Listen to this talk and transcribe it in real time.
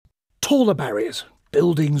Taller barriers,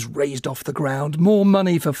 buildings raised off the ground, more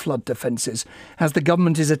money for flood defences, as the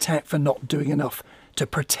government is attacked for not doing enough to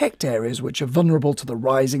protect areas which are vulnerable to the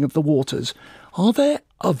rising of the waters. Are there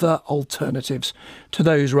other alternatives to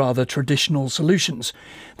those rather traditional solutions?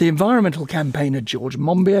 The environmental campaigner George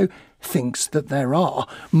Monbiot thinks that there are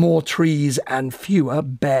more trees and fewer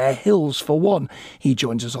bare hills for one. He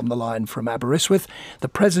joins us on the line from Aberystwyth. The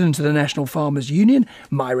president of the National Farmers Union,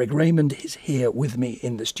 Myrig Raymond, is here with me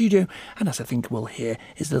in the studio, and as I think we'll hear,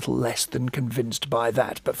 is a little less than convinced by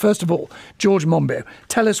that. But first of all, George Monbiot,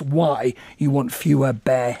 tell us why you want fewer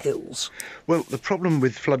bare hills. Well, the problem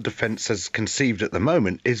with flood defence as conceived at the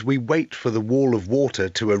moment is we wait for the wall of water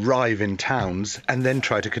to arrive in towns and then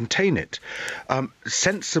try to contain it.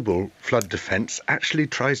 Sensible flood defence actually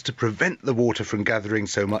tries to prevent the water from gathering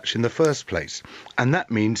so much in the first place. And that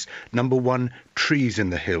means, number one, trees in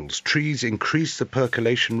the hills. Trees increase the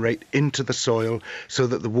percolation rate into the soil so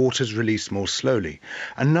that the water's released more slowly.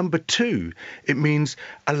 And number two, it means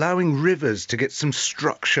allowing rivers to get some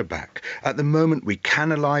structure back. At the moment, we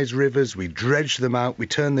canalise rivers, we dredge them out, we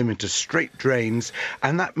turn them into straight drains,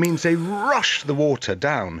 and that means they rush the water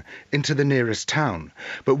down into the nearest town.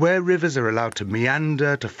 But where rivers are allowed to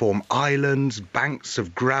meander, to form islands, banks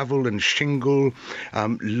of gravel and shingle,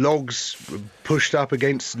 logs pushed up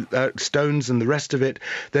against stones and the rest of it,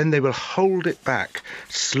 then they will hold it back,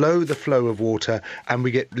 slow the flow of water, and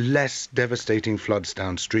we get less devastating floods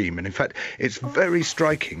downstream. And in fact, it's very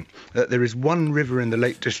striking that there is one river in the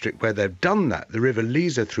Lake District where they've done that, the River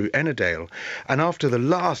Leaser through Ennerdale. And after the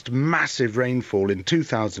last massive rainfall in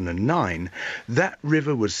 2009, that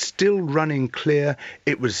river was still running clear,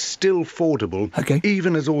 it was still fordable,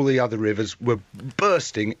 even as all the other rivers were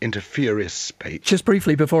bursting into furious spate. Just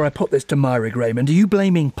briefly, before I put this to Myrig Raymond, are you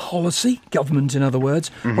blaming policy, government in other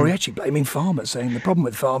words, or are you actually blaming farmers, saying the problem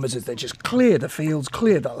with farmers is they just clear the fields,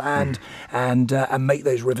 clear the land, and make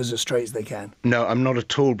those rivers as straight as they can? No, I'm not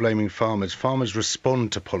at all blaming farmers. Farmers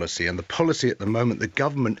respond to policy, and the policy at the moment, the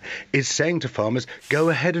government is saying to farmers, go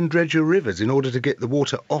ahead and dredge your rivers in order to get the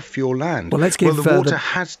water off your land. Well, the water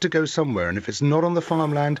has to go somewhere, and if it's not on the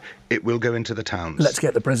farmland, it will go into the towns. Let's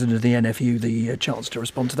get the president of the NFU the chance to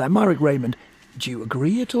respond to that. Myrig Raymond, do you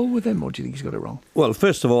agree at all with him, or do you think he's got it wrong? Well,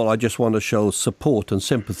 first of all, I just want to show support and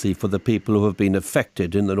sympathy for the people who have been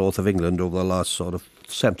affected in the north of England over the last sort of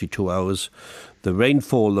 72 hours. The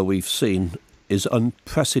rainfall that we've seen is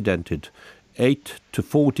unprecedented. 8 to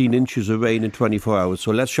 14 inches of rain in 24 hours.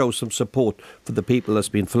 So let's show some support for the people that's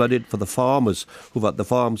been flooded, for the farmers who've had the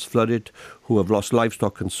farms flooded, who have lost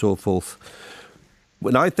livestock and so forth.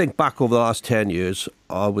 When I think back over the last 10 years,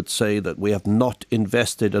 I would say that we have not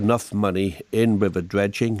invested enough money in river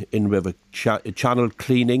dredging, in river channel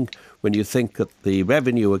cleaning. When you think that the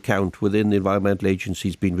revenue account within the environmental agency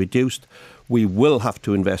has been reduced, we will have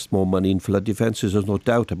to invest more money in flood defences. There's no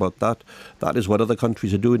doubt about that. That is what other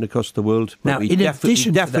countries are doing across the world. Now, but we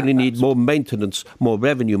definitely need more maintenance, more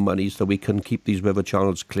revenue money so we can keep these river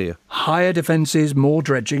channels clear. Higher defences, more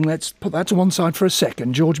dredging. Let's put that to one side for a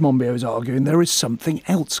second. George Monbiot is arguing there is something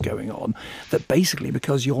else going on, that basically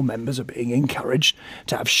because your members are being encouraged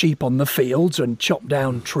to have sheep on the fields and chop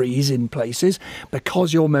down trees in places,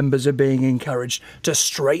 because your members are being encouraged to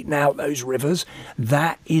straighten out those rivers,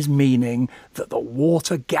 that is meaning that the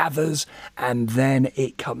water gathers and then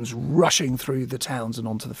it comes rushing through the towns and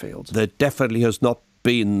onto the fields. There definitely has not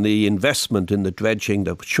been the investment in the dredging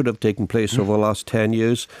that should have taken place over the last 10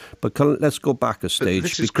 years. But let's go back a stage.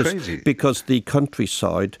 This is crazy. Because the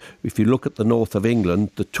countryside, if you look at the north of England,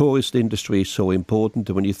 the tourist industry is so important.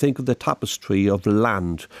 And when you think of the tapestry of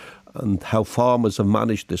land and how farmers have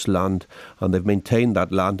managed this land and they've maintained that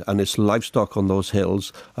land, and its livestock on those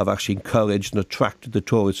hills have actually encouraged and attracted the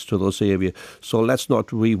tourists to those areas. So let's not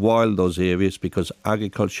rewild those areas, because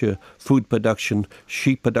agriculture, food production,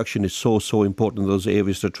 sheep production is so important in those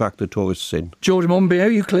areas to attract the tourists in. George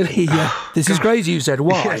Monbiot, you clearly, this is crazy, you said.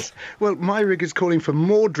 Why? Yes. Well, Myrig is calling for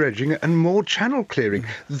more dredging and more channel clearing.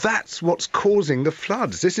 That's what's causing the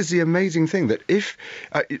floods. This is the amazing thing, that if,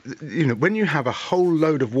 when you have a whole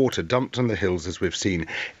load of water dumped on the hills, as we've seen,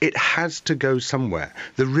 it has to go somewhere.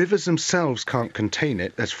 The rivers themselves can't contain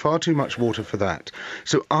it. There's far too much water for that.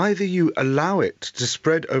 So either you allow it to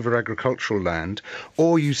spread over agricultural land,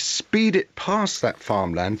 or you speed it past that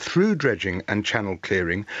farmland through dredging and channel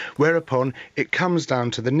clearing, whereupon it comes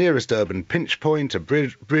down to the nearest urban pinch point, a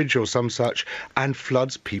bridge or some such, and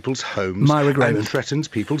floods people's homes and threatens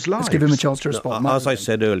people's lives. Let's give him a chance to respond. As I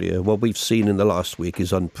said earlier, what we've seen in the last week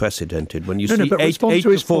is unprecedented. When you see but 8 to to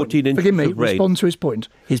his 14 14 inches forgive me, of rain. respond to his point.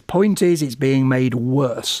 His point is it's being made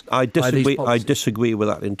worse. I by these disagree. I policies. disagree with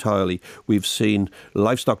that entirely. We've seen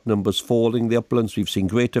livestock numbers falling in the uplands. We've seen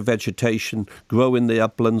greater vegetation grow in the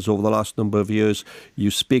uplands over the last number of years.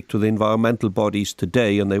 You speak to the environmental bodies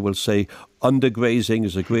today, and they will say undergrazing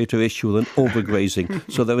is a greater issue than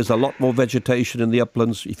overgrazing. So there is a lot more vegetation in the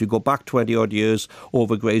uplands. If you go back 20 odd years,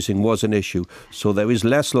 overgrazing was an issue. So there is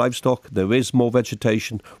less livestock, there is more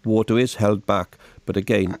vegetation, water is held back. But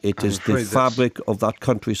again, it is the fabric of that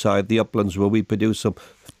countryside, the uplands, where we produce some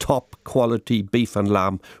top quality beef and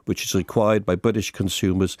lamb, which is required by British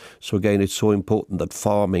consumers. So again, it's so important that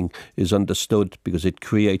farming is understood, because it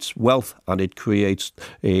creates wealth and it creates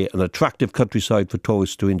an attractive countryside for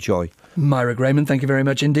tourists to enjoy. Myra Grayman, thank you very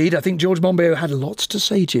much indeed. I think George Monbiot had lots to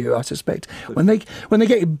say to you, I suspect. When they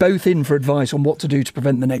get you both in for advice on what to do to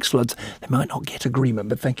prevent the next floods, they might not get agreement,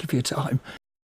 but thank you for your time.